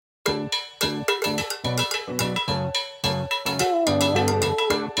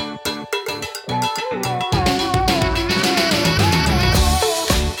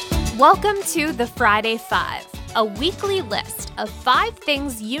Welcome to the Friday Five, a weekly list of 5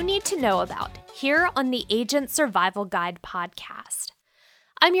 things you need to know about here on the Agent Survival Guide podcast.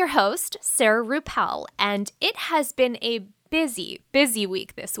 I'm your host, Sarah Ruppel, and it has been a busy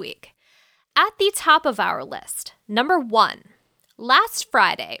week this week. At the top of our list, number 1. Last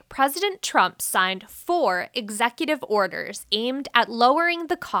Friday, President Trump signed 4 executive orders aimed at lowering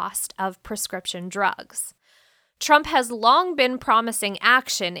the cost of prescription drugs. Trump has long been promising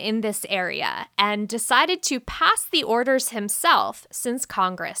action in this area and decided to pass the orders himself since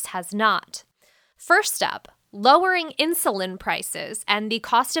Congress has not. First up, lowering insulin prices and the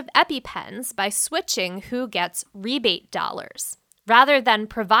cost of EpiPens by switching who gets rebate dollars. Rather than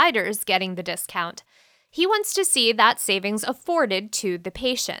providers getting the discount, he wants to see that savings afforded to the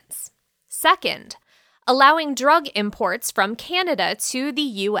patients. Second, allowing drug imports from Canada to the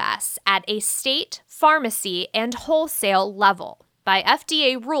U.S. at a state, pharmacy, and wholesale level. By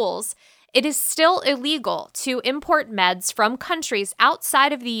FDA rules, it is still illegal to import meds from countries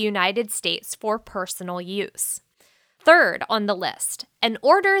outside of the United States for personal use. Third on the list, an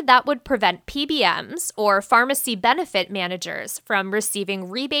order that would prevent PBMs, or pharmacy benefit managers, from receiving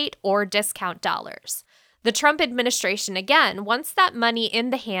rebate or discount dollars. The Trump administration, again, wants that money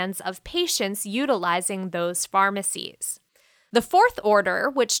in the hands of patients utilizing those pharmacies. The fourth order,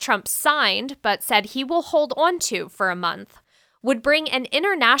 which Trump signed but said he will hold on to for a month, would bring an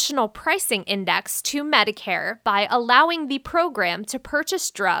international pricing index to Medicare by allowing the program to purchase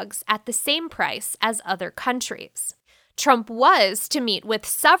drugs at the same price as other countries. Trump was to meet with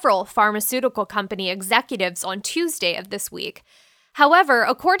several pharmaceutical company executives on Tuesday of this week. However,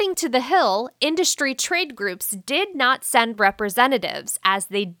 according to The Hill, industry trade groups did not send representatives as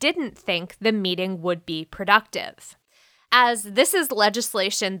they didn't think the meeting would be productive. As this is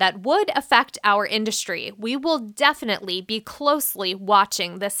legislation that would affect our industry, we will definitely be closely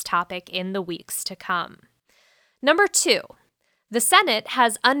watching this topic in the weeks to come. Number 2. The Senate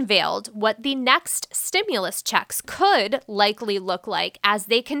has unveiled what the next stimulus checks could likely look like as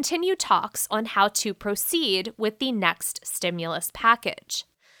they continue talks on how to proceed with the next stimulus package.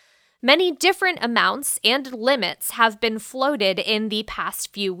 Many different amounts and limits have been floated in the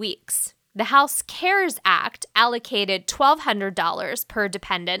past few weeks. The House CARES Act allocated $1,200 per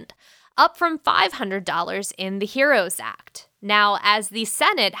dependent, up from $500 in the HEROES Act. Now, as the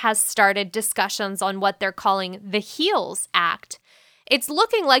Senate has started discussions on what they're calling the HEALS Act, it's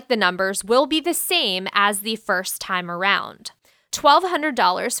looking like the numbers will be the same as the first time around.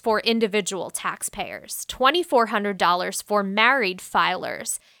 $1,200 for individual taxpayers, $2,400 for married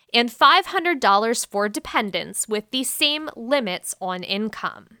filers, and $500 for dependents with the same limits on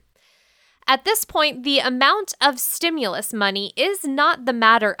income. At this point, the amount of stimulus money is not the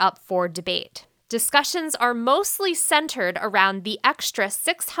matter up for debate. Discussions are mostly centered around the extra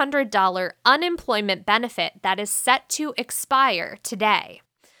 $600 unemployment benefit that is set to expire today.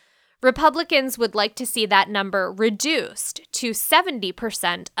 Republicans would like to see that number reduced to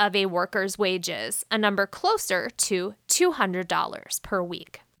 70% of a worker's wages, a number closer to $200 per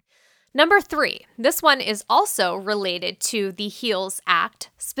week. Number 3, this one is also related to the HEALS Act,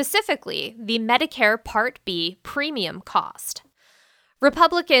 specifically the Medicare Part B premium cost.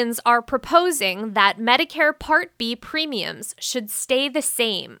 Republicans are proposing that Medicare Part B premiums should stay the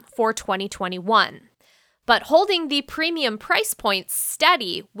same for 2021, but holding the premium price points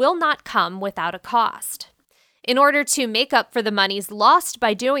steady will not come without a cost. In order to make up for the monies lost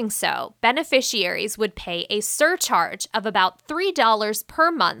by doing so, beneficiaries would pay a surcharge of about $3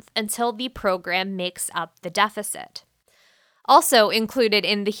 per month until the program makes up the deficit. Also included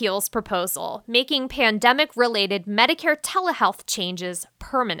in the HEALS proposal, making pandemic-related Medicare telehealth changes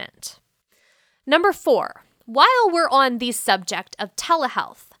permanent. Number 4, while we're on the subject of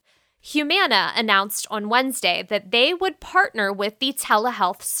telehealth, Humana announced on Wednesday that they would partner with the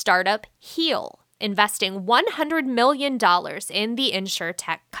telehealth startup Heal, investing $100 million in the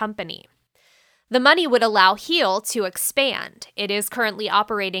insurtech company. The money would allow Heal to expand. It is currently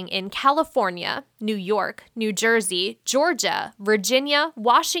operating in California, New York, New Jersey, Georgia, Virginia,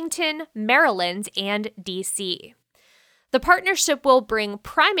 Washington, Maryland, and D.C. The partnership will bring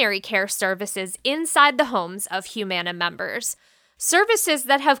primary care services inside the homes of Humana members, services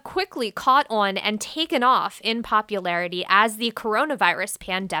that have quickly caught on and taken off in popularity as the coronavirus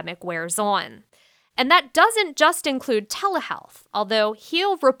pandemic wears on. And that doesn't just include telehealth, although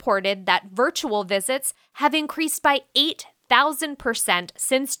Heal reported that virtual visits have increased by 8,000%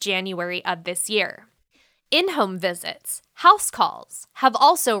 since January of this year. In-home visits, house calls, have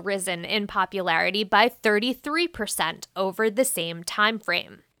also risen in popularity by 33% over the same time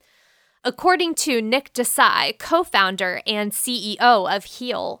frame. According to Nick Desai, co-founder and CEO of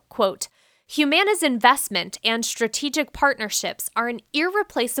Heal, quote, "Humana's investment and strategic partnerships are an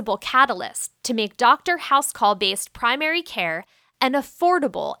irreplaceable catalyst to make doctor house call-based primary care an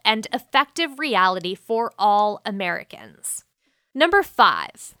affordable and effective reality for all Americans." Number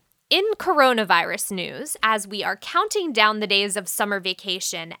 5. In coronavirus news, as we are counting down the days of summer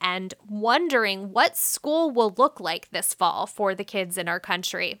vacation and wondering what school will look like this fall for the kids in our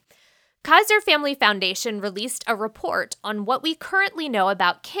country, Kaiser Family Foundation released a report on what we currently know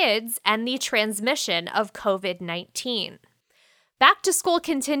about kids and the transmission of COVID-19. Back-to-school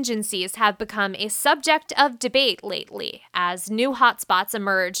contingencies have become a subject of debate lately as new hotspots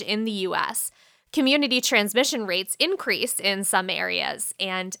emerge in the U.S., community transmission rates increase in some areas,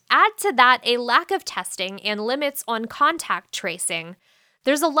 and add to that a lack of testing and limits on contact tracing.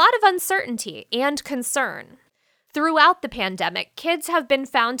 There's a lot of uncertainty and concern. Throughout the pandemic, kids have been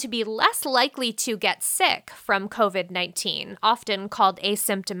found to be less likely to get sick from COVID-19, often called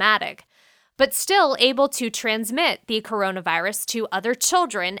asymptomatic, but still able to transmit the coronavirus to other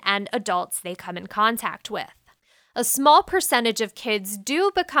children and adults they come in contact with. A small percentage of kids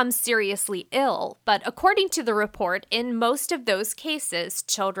do become seriously ill, but according to the report, in most of those cases,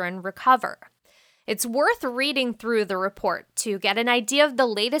 children recover. It's worth reading through the report to get an idea of the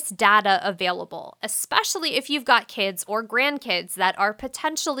latest data available, especially if you've got kids or grandkids that are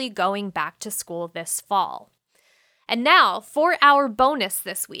potentially going back to school this fall. And now, for our bonus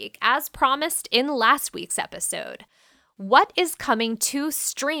this week, as promised in last week's episode, what is coming to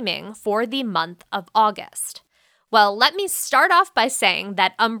streaming for the month of August? Well, let me start off by saying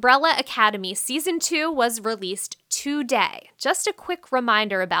that Umbrella Academy Season 2 was released today. Just a quick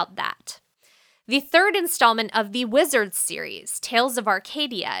reminder about that. The third installment of the Wizards series, Tales of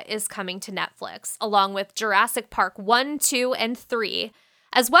Arcadia, is coming to Netflix, along with Jurassic Park 1, 2, and 3,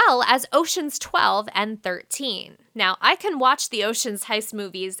 as well as Ocean's 12 and 13. Now, I can watch the Ocean's heist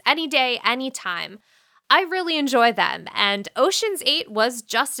movies any day, anytime. I really enjoy them, and Ocean's 8 was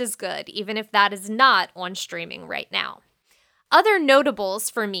just as good, even if that is not on streaming right now. Other notables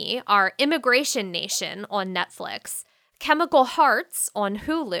for me are Immigration Nation on Netflix, Chemical Hearts on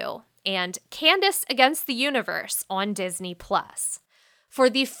Hulu, and Candace Against the Universe on Disney+. For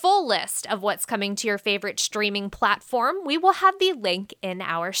the full list of what's coming to your favorite streaming platform, we will have the link in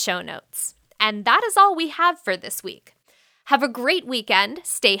our show notes. And that is all we have for this week. Have a great weekend,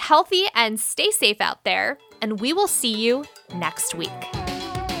 stay healthy, and stay safe out there, and we will see you next week.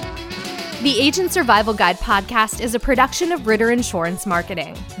 The Agent Survival Guide podcast is a production of Ritter Insurance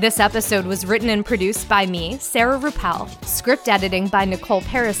Marketing. This episode was written and produced by me, Sarah Ruppel, script editing by Nicole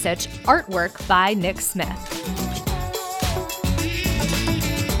Perisic, artwork by Nick Smith.